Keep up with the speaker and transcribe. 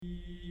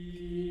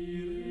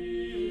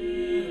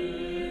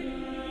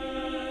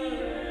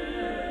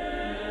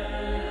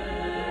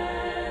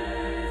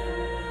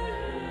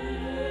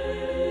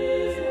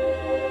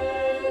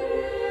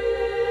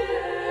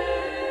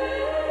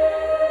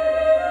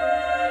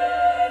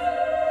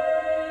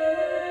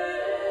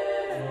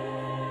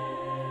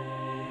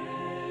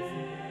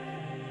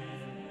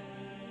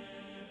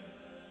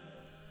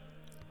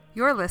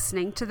You're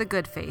listening to The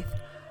Good Faith,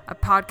 a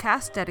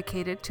podcast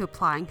dedicated to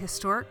applying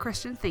historic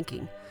Christian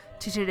thinking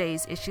to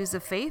today's issues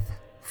of faith,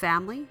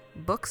 family,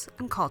 books,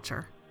 and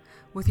culture.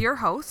 With your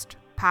host,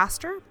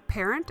 pastor,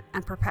 parent,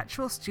 and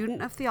perpetual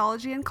student of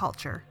theology and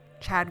culture,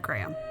 Chad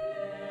Graham.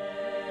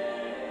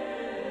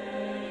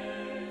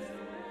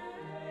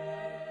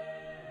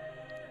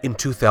 In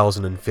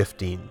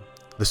 2015,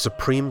 the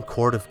Supreme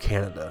Court of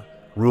Canada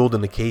ruled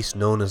in a case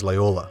known as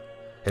Loyola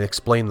and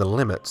explained the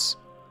limits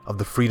of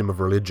the freedom of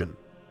religion.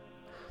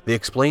 They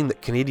explained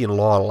that Canadian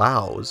law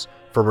allows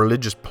for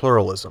religious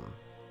pluralism,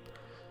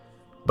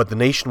 but the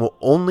nation will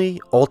only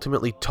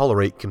ultimately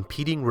tolerate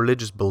competing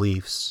religious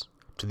beliefs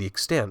to the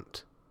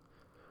extent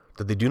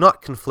that they do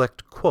not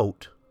conflict,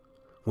 quote,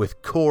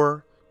 with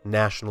core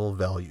national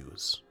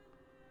values.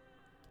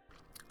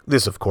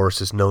 This, of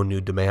course, is no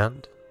new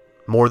demand.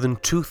 More than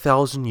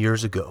 2,000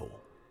 years ago,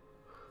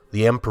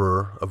 the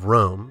Emperor of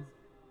Rome,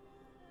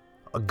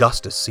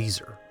 Augustus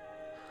Caesar,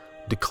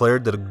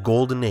 declared that a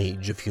golden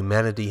age of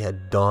humanity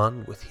had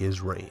dawned with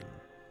his reign.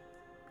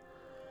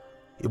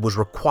 It was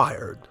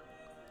required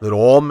that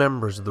all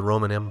members of the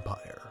Roman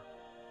Empire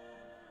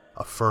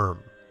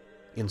affirm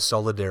in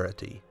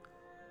solidarity,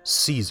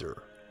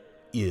 Caesar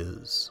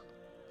is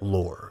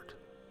Lord.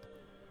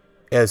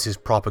 As his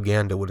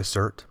propaganda would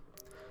assert,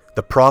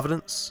 the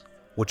providence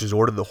which has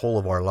ordered the whole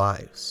of our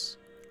lives,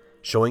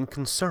 showing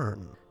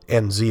concern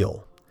and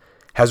zeal,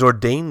 has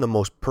ordained the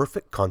most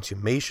perfect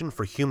consummation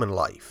for human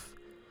life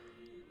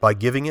by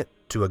giving it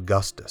to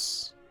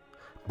Augustus,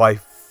 by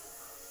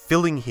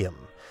filling him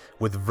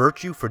with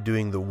virtue for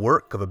doing the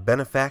work of a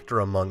benefactor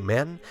among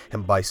men,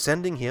 and by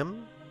sending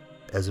him,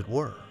 as it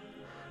were,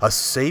 a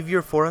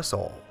savior for us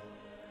all,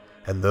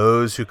 and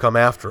those who come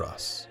after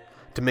us,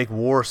 to make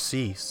war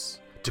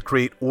cease, to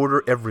create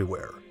order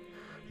everywhere.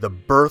 The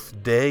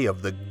birthday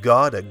of the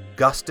god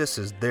Augustus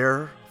is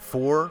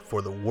therefore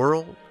for the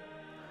world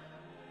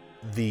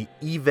the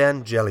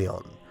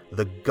Evangelion,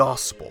 the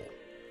gospel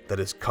that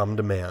has come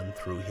to man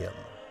through him.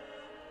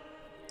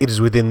 It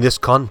is within this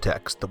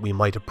context that we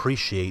might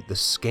appreciate the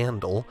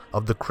scandal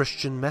of the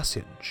Christian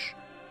message,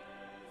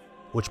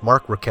 which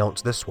Mark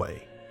recounts this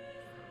way: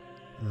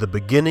 the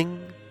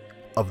beginning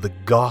of the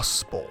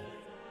gospel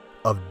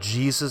of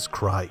Jesus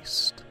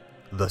Christ,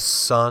 the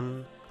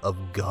Son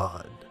of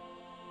God,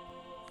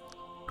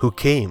 who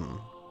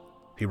came,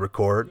 he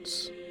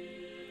records,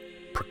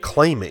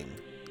 proclaiming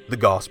the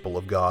gospel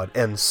of God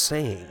and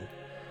saying,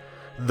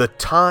 "The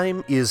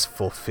time is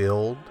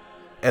fulfilled,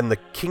 and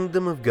the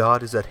kingdom of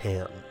God is at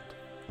hand.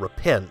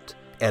 Repent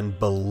and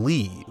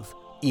believe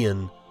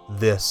in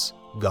this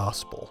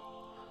gospel."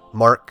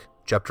 Mark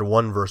chapter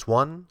 1, verse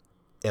 1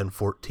 and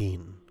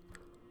 14.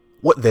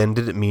 What then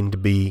did it mean to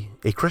be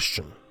a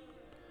Christian?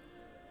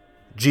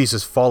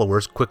 Jesus'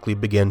 followers quickly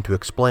began to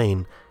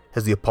explain,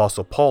 as the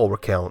Apostle Paul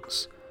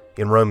recounts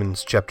in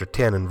Romans chapter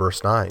 10 and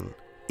verse 9.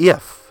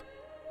 If,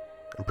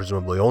 and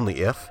presumably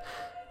only if,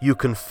 you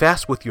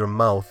confess with your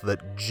mouth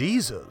that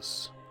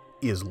Jesus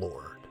is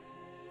Lord,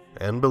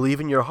 and believe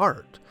in your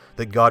heart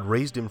that God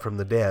raised him from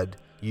the dead,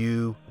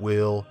 you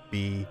will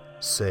be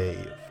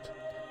saved.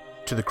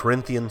 To the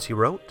Corinthians he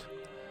wrote,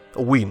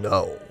 "We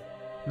know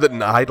that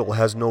an idol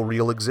has no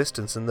real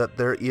existence, and that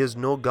there is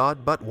no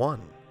God but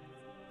one.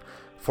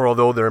 For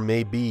although there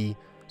may be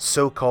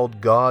so-called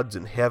gods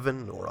in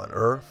heaven or on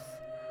earth,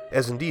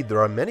 as indeed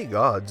there are many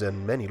gods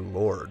and many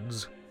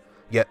lords,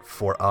 yet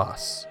for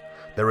us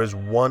there is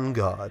one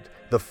God,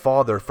 the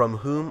Father, from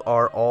whom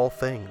are all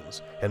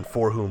things, and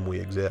for whom we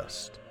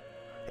exist,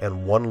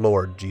 and one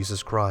Lord,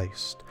 Jesus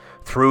Christ,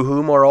 through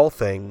whom are all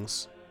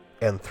things,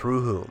 and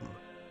through whom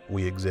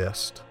we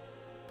exist."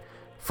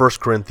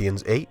 1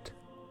 Corinthians 8,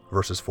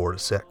 verses 4 to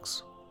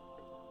 6.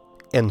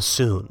 And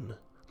soon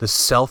the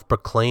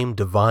self-proclaimed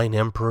divine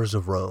emperors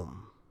of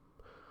Rome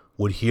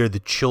would hear the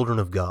children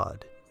of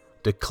God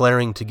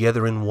declaring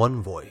together in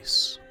one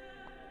voice,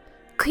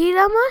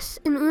 Credamus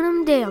in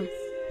unum Deum,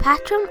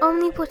 Patrum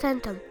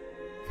omnipotentem,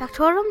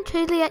 Factorum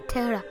Caeli et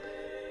terra,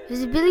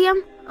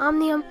 Visibilium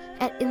omnium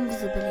et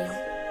invisibilium.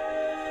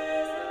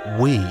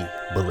 We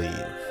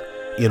believe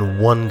in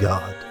one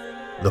God,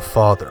 the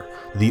Father,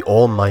 the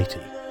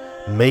Almighty,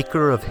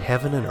 maker of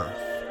heaven and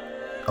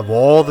earth, of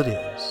all that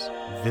is,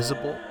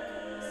 visible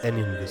and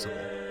invisible.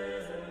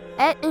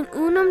 Et in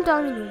unum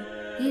Dominum,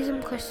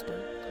 Jesum Christum.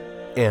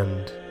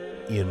 And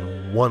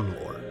in one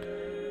Lord,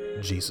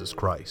 Jesus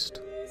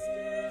Christ.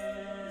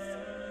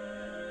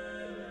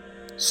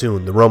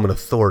 Soon the Roman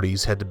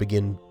authorities had to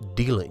begin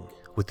dealing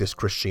with this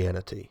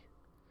Christianity.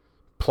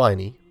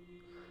 Pliny,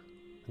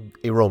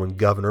 a Roman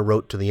governor,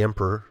 wrote to the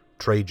Emperor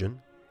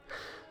Trajan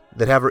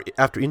that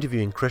after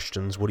interviewing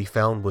Christians, what he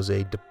found was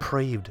a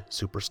depraved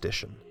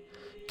superstition,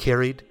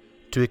 carried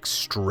to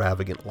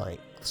extravagant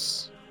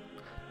lengths.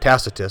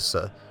 Tacitus,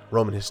 a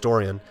Roman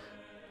historian,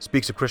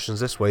 speaks of Christians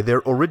this way: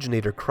 their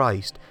originator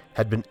Christ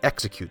had been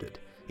executed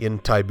in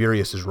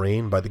Tiberius'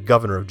 reign by the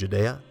governor of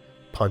Judea,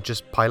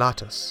 Pontius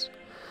Pilatus.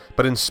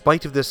 But in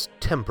spite of this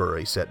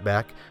temporary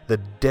setback, the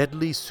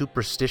deadly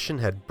superstition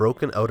had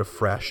broken out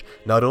afresh,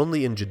 not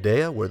only in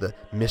Judea, where the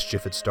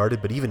mischief had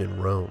started, but even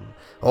in Rome.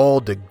 All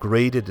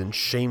degraded and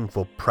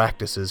shameful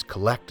practices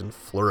collect and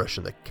flourish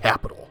in the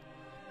capital,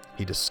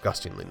 he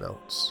disgustingly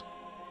notes.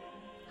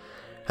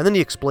 And then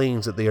he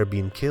explains that they are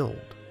being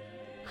killed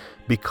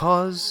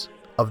because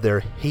of their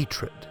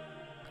hatred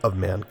of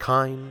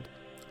mankind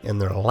and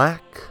their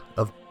lack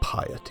of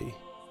piety.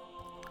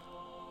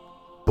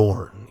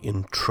 Born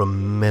in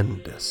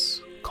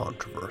tremendous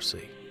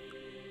controversy,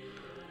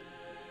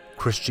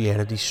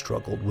 Christianity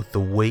struggled with the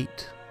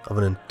weight of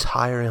an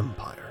entire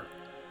empire,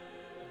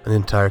 an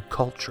entire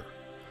culture,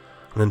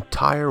 an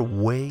entire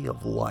way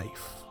of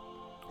life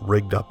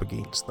rigged up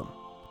against them.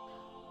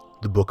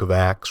 The book of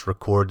Acts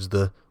records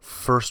the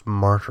first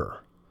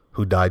martyr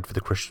who died for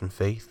the Christian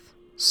faith,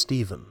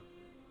 Stephen,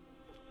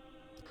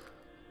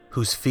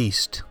 whose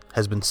feast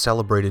has been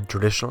celebrated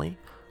traditionally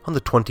on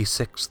the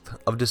 26th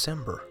of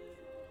December.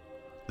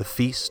 The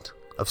Feast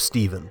of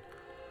Stephen,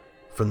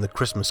 from the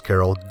Christmas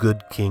carol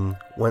Good King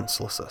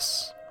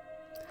Wenceslas.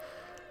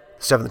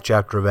 The 7th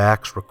chapter of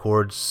Acts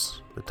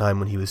records the time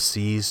when he was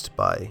seized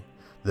by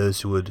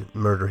those who would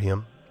murder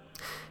him,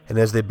 and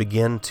as they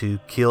began to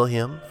kill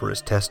him for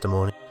his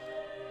testimony,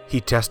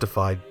 he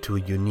testified to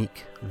a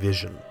unique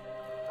vision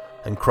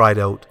and cried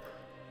out,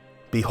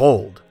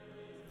 "Behold,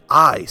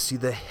 I see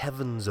the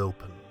heavens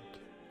opened,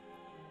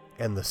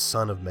 and the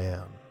Son of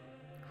Man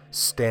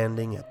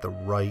standing at the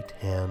right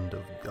hand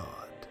of God."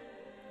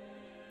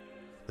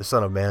 The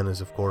Son of Man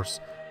is, of course,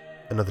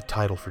 another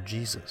title for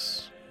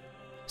Jesus,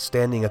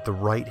 standing at the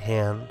right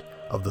hand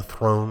of the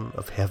throne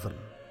of heaven.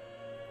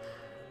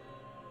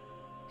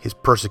 His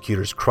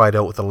persecutors cried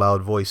out with a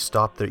loud voice,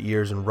 stopped their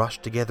ears, and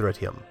rushed together at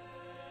him.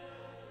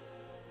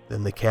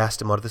 Then they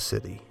cast him out of the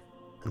city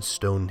and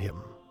stoned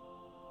him.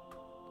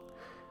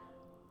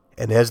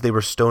 And as they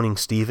were stoning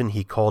Stephen,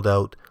 he called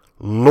out,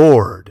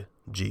 "Lord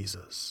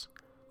Jesus,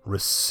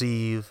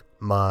 receive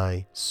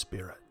my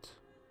spirit."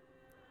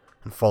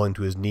 And falling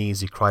to his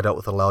knees, he cried out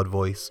with a loud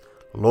voice,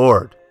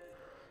 "Lord,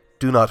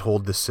 do not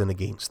hold this sin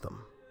against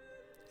them."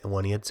 And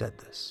when he had said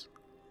this,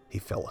 he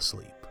fell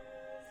asleep.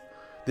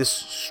 This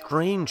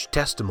strange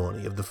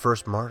testimony of the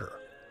first martyr,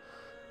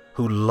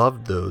 who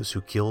loved those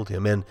who killed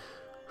him and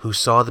who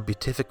saw the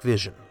beatific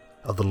vision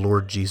of the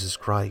Lord Jesus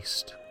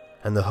Christ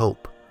and the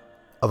hope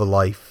of a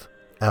life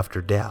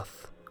after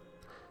death,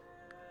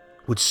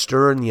 would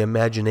stir in the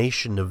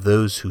imagination of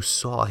those who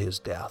saw his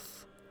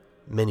death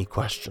many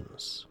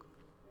questions.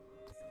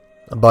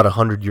 About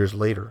 100 years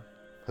later,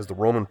 as the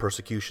Roman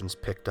persecutions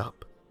picked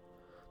up,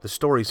 the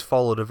stories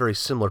followed a very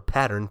similar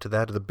pattern to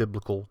that of the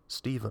biblical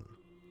Stephen.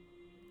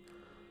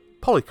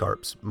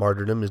 Polycarp's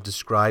martyrdom is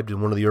described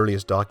in one of the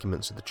earliest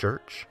documents of the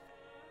church.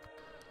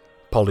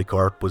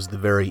 Polycarp was the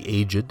very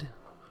aged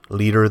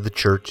leader of the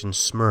church in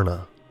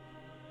Smyrna.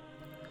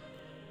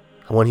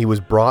 And when he was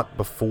brought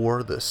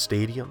before the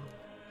stadium,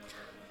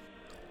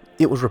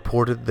 it was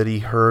reported that he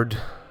heard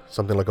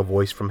something like a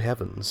voice from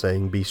heaven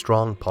saying, "Be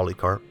strong,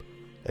 Polycarp,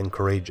 and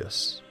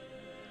courageous."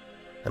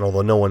 And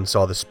although no one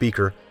saw the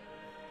speaker,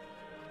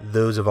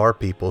 those of our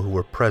people who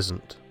were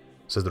present,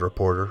 says the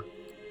reporter,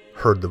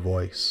 heard the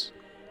voice.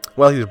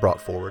 Well, he was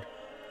brought forward,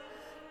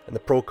 and the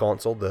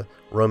proconsul, the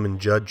Roman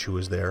judge who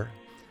was there,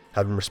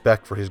 having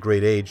respect for his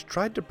great age,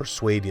 tried to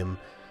persuade him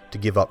to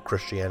give up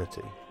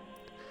Christianity.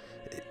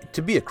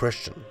 To be a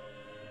Christian,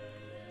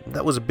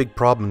 that was a big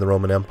problem in the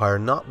Roman Empire,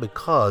 not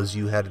because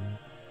you had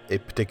a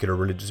particular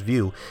religious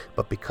view,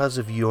 but because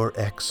of your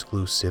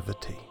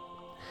exclusivity.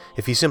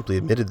 If he simply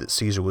admitted that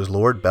Caesar was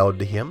Lord, bowed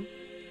to him,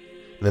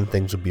 then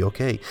things would be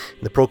okay.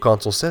 And the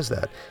proconsul says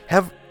that.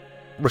 Have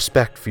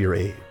respect for your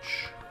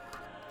age.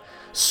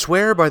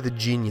 Swear by the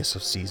genius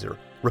of Caesar.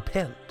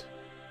 Repent.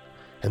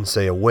 And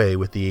say away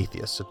with the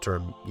atheists, a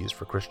term used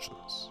for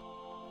Christians.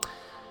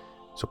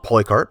 So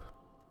Polycarp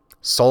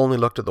solemnly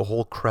looked at the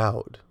whole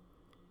crowd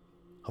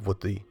of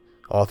what the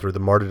author of the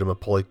Martyrdom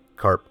of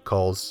Polycarp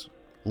calls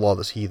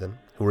lawless heathen,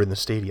 who were in the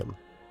stadium,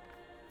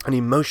 and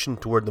he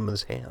motioned toward them with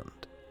his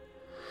hand,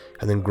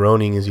 and then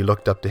groaning as he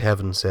looked up to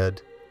heaven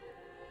said,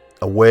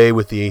 "Away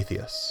with the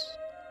atheists."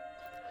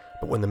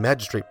 But when the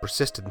magistrate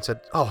persisted and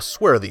said, "Oh,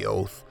 swear the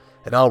oath,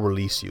 and I'll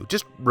release you.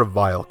 Just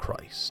revile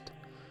Christ,"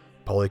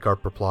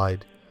 Polycarp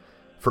replied,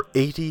 "For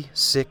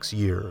 86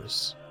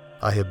 years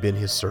I have been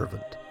his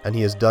servant, and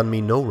he has done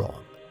me no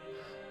wrong.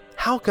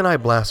 How can I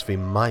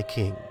blaspheme my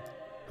king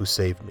who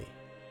saved me?"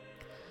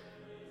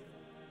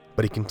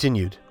 But he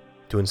continued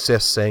to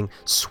insist, saying,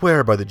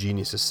 "Swear by the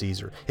genius of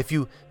Caesar. If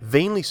you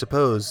vainly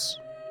suppose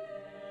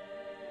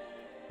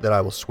that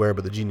I will swear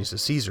by the genius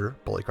of Caesar,"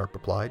 Polycarp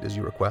replied, "as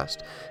you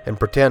request, and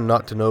pretend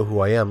not to know who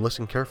I am,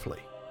 listen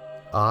carefully.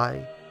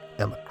 I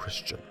am a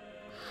Christian.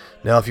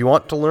 Now, if you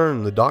want to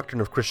learn the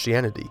doctrine of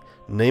Christianity,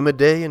 name a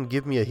day and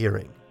give me a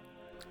hearing."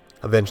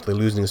 Eventually,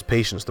 losing his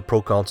patience, the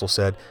proconsul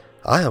said,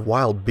 "I have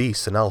wild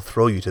beasts, and I'll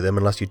throw you to them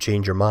unless you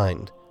change your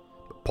mind."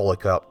 But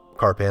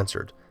Polycarp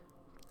answered,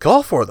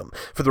 Call for them,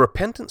 for the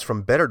repentance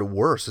from better to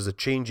worse is a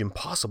change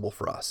impossible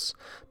for us,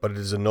 but it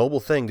is a noble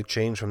thing to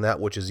change from that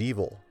which is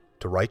evil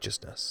to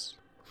righteousness.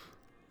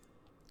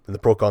 And the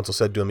proconsul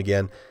said to him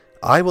again,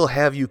 I will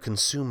have you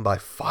consumed by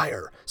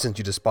fire, since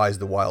you despise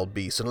the wild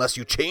beasts, unless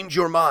you change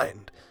your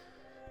mind.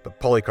 But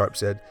Polycarp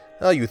said,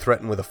 you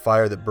threaten with a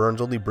fire that burns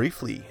only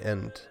briefly,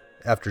 and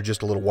after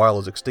just a little while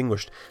is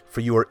extinguished,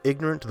 for you are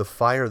ignorant to the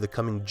fire of the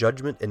coming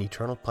judgment and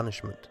eternal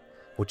punishment,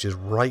 which is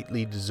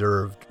rightly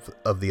reserved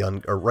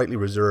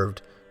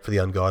for the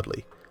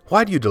ungodly.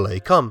 Why do you delay?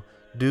 Come,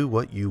 do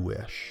what you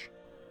wish.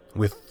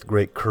 With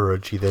great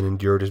courage he then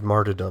endured his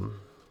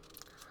martyrdom.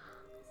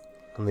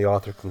 And the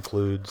author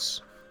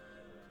concludes,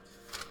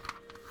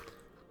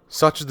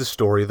 such is the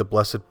story of the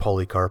blessed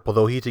Polycarp.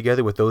 Although he,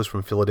 together with those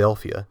from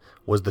Philadelphia,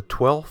 was the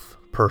 12th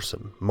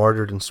person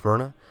martyred in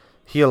Smyrna,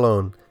 he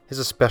alone is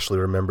especially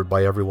remembered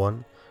by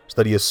everyone, so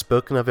that he is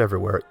spoken of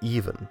everywhere,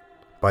 even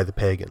by the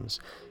pagans.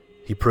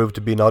 He proved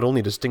to be not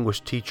only a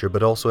distinguished teacher,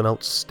 but also an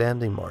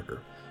outstanding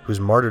martyr, whose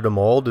martyrdom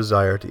all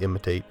desire to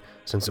imitate,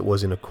 since it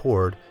was in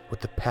accord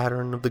with the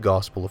pattern of the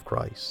gospel of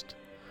Christ.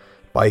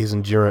 By his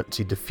endurance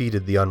he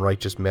defeated the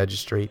unrighteous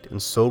magistrate, and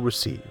so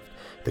received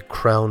the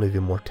crown of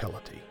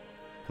immortality.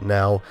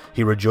 Now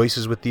he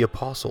rejoices with the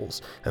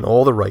apostles and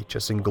all the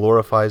righteous, and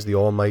glorifies the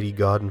Almighty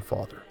God and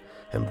Father,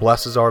 and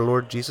blesses our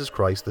Lord Jesus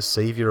Christ, the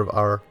Savior of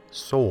our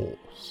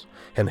souls,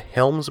 and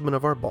helmsman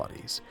of our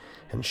bodies,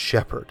 and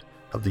shepherd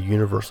of the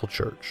universal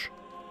church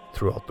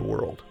throughout the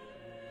world.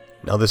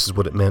 Now this is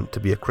what it meant to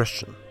be a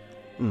Christian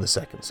in the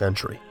 2nd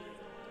century.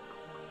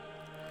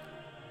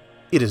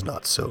 It is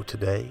not so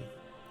today.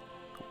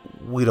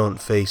 We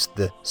don't face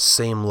the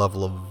same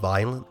level of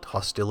violent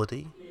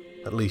hostility,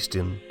 at least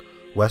in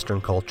Western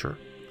culture.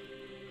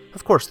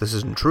 Of course, this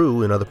isn't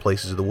true in other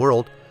places of the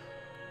world.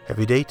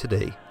 Every day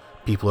today,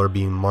 people are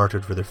being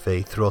martyred for their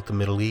faith throughout the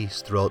Middle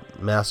East,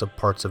 throughout massive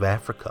parts of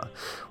Africa.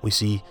 We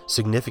see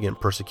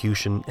significant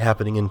persecution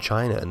happening in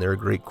China, and there are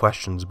great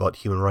questions about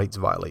human rights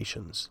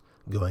violations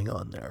going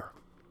on there.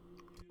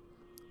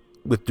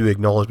 With due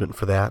acknowledgement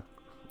for that,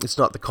 it's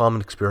not the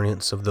common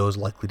experience of those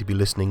likely to be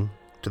listening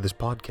to this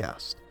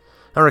podcast.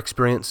 Our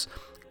experience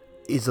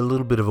is a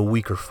little bit of a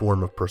weaker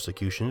form of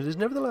persecution. It is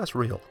nevertheless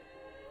real.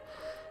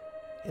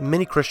 And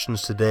many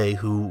Christians today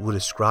who would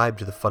ascribe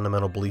to the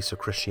fundamental beliefs of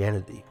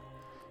Christianity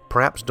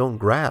perhaps don't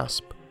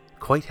grasp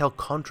quite how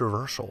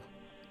controversial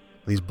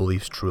these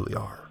beliefs truly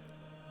are.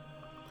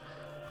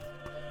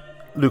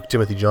 Luke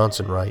Timothy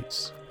Johnson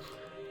writes,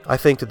 I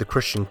think that the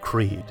Christian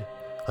creed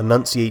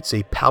enunciates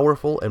a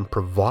powerful and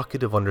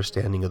provocative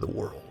understanding of the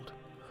world,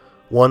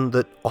 one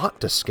that ought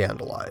to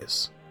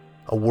scandalize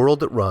a world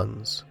that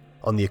runs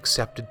on the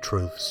accepted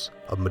truths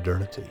of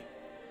modernity.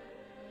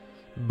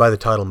 By the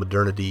title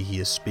modernity, he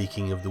is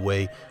speaking of the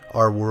way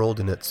our world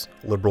in its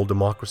liberal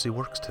democracy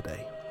works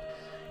today.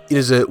 It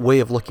is a way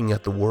of looking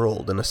at the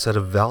world and a set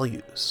of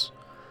values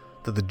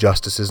that the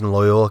justices in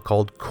Loyola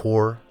called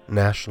core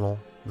national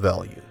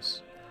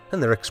values,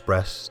 and they're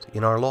expressed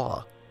in our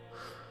law.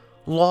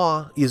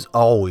 Law is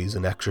always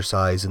an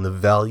exercise in the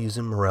values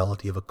and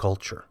morality of a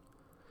culture.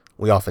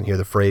 We often hear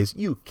the phrase,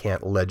 you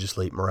can't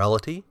legislate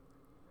morality,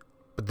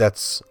 but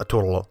that's a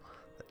total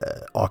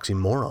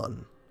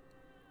oxymoron,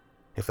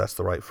 if that's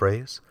the right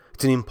phrase.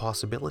 It's an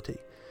impossibility.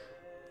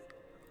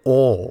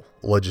 All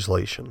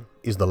legislation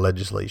is the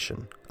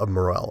legislation of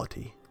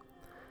morality.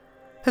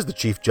 As the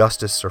Chief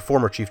Justice, or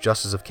former Chief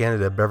Justice of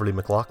Canada, Beverley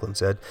McLachlin,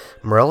 said,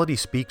 morality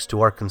speaks to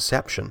our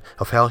conception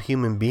of how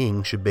human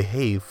beings should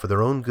behave for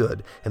their own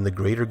good and the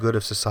greater good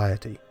of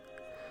society.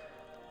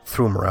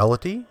 Through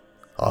morality,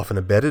 often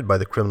abetted by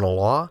the criminal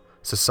law,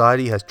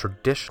 society has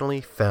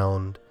traditionally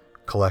found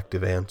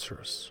collective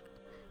answers.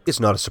 It's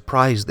not a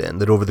surprise, then,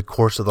 that over the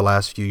course of the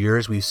last few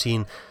years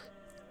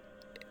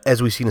as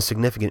we've seen a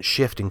significant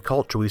shift in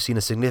culture, we've seen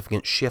a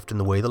significant shift in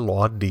the way the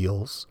law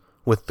deals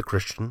with the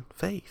Christian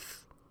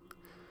faith.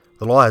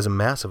 The law has a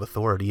massive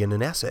authority. In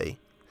an essay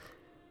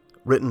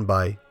written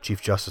by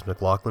Chief Justice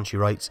McLachlin, she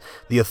writes,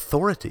 the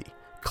authority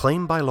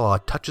claimed by law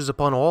touches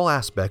upon all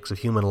aspects of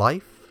human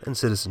life and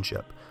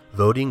citizenship,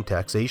 voting,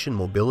 taxation,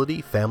 mobility,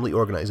 family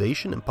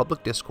organization, and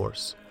public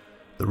discourse.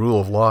 The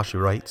rule of law, she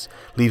writes,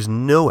 leaves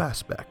no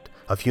aspect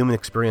of human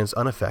experience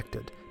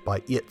unaffected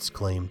by its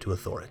claim to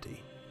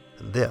authority.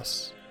 And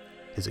this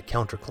is a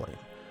counterclaim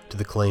to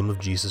the claim of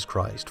Jesus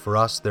Christ. For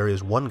us, there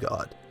is one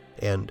God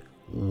and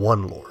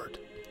one Lord.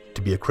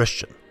 To be a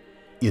Christian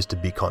is to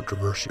be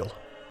controversial.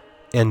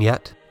 And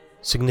yet,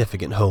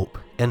 significant hope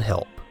and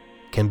help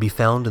can be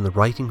found in the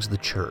writings of the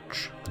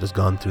Church that has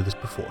gone through this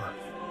before.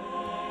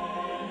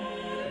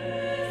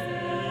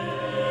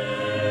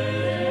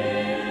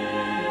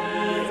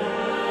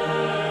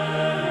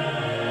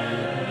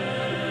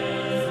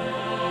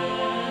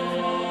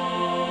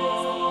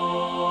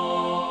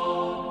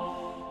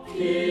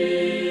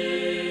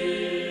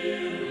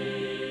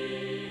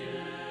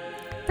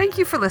 Thank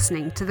you for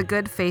listening to the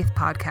Good Faith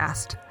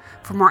Podcast.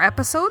 For more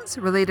episodes,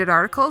 related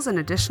articles, and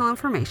additional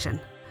information,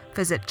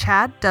 visit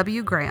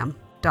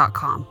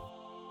chadwgraham.com.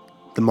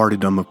 The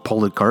Martyrdom of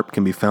Polycarp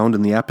can be found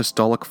in the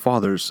Apostolic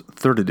Fathers,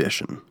 3rd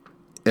edition,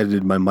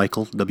 edited by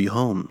Michael W.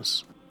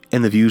 Holmes.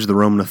 And the views of the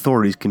Roman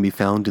authorities can be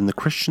found in The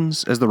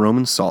Christians as the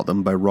Romans Saw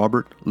Them by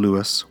Robert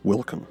Louis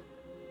Wilken.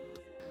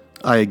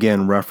 I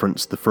again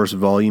reference the first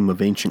volume of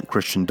Ancient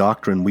Christian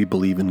Doctrine, We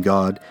Believe in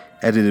God,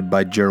 edited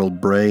by Gerald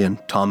Bray and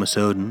Thomas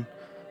Oden,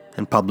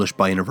 and published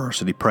by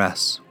University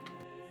Press.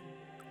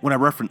 When I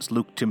reference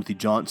Luke Timothy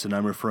Johnson,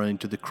 I'm referring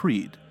to the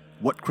Creed,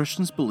 What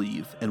Christians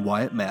Believe and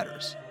Why It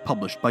Matters,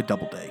 published by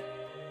Doubleday.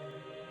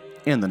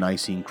 And the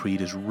Nicene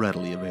Creed is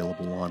readily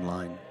available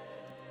online.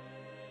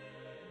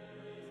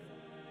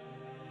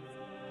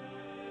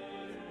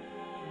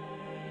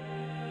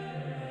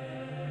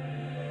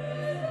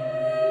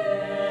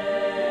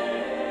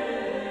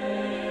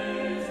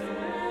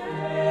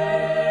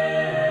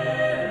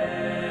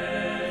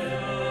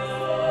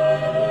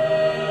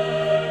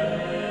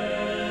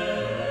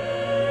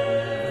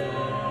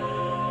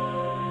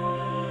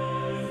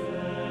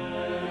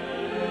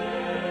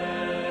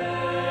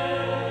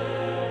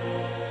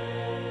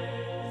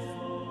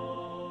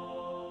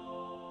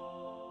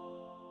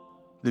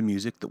 The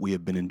music that we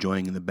have been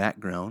enjoying in the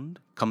background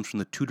comes from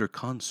the Tudor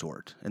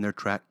Consort and their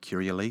track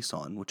Kyrie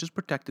Eleison, which is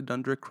protected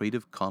under a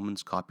Creative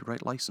Commons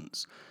copyright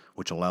license,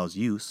 which allows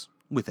use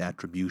with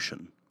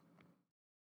attribution.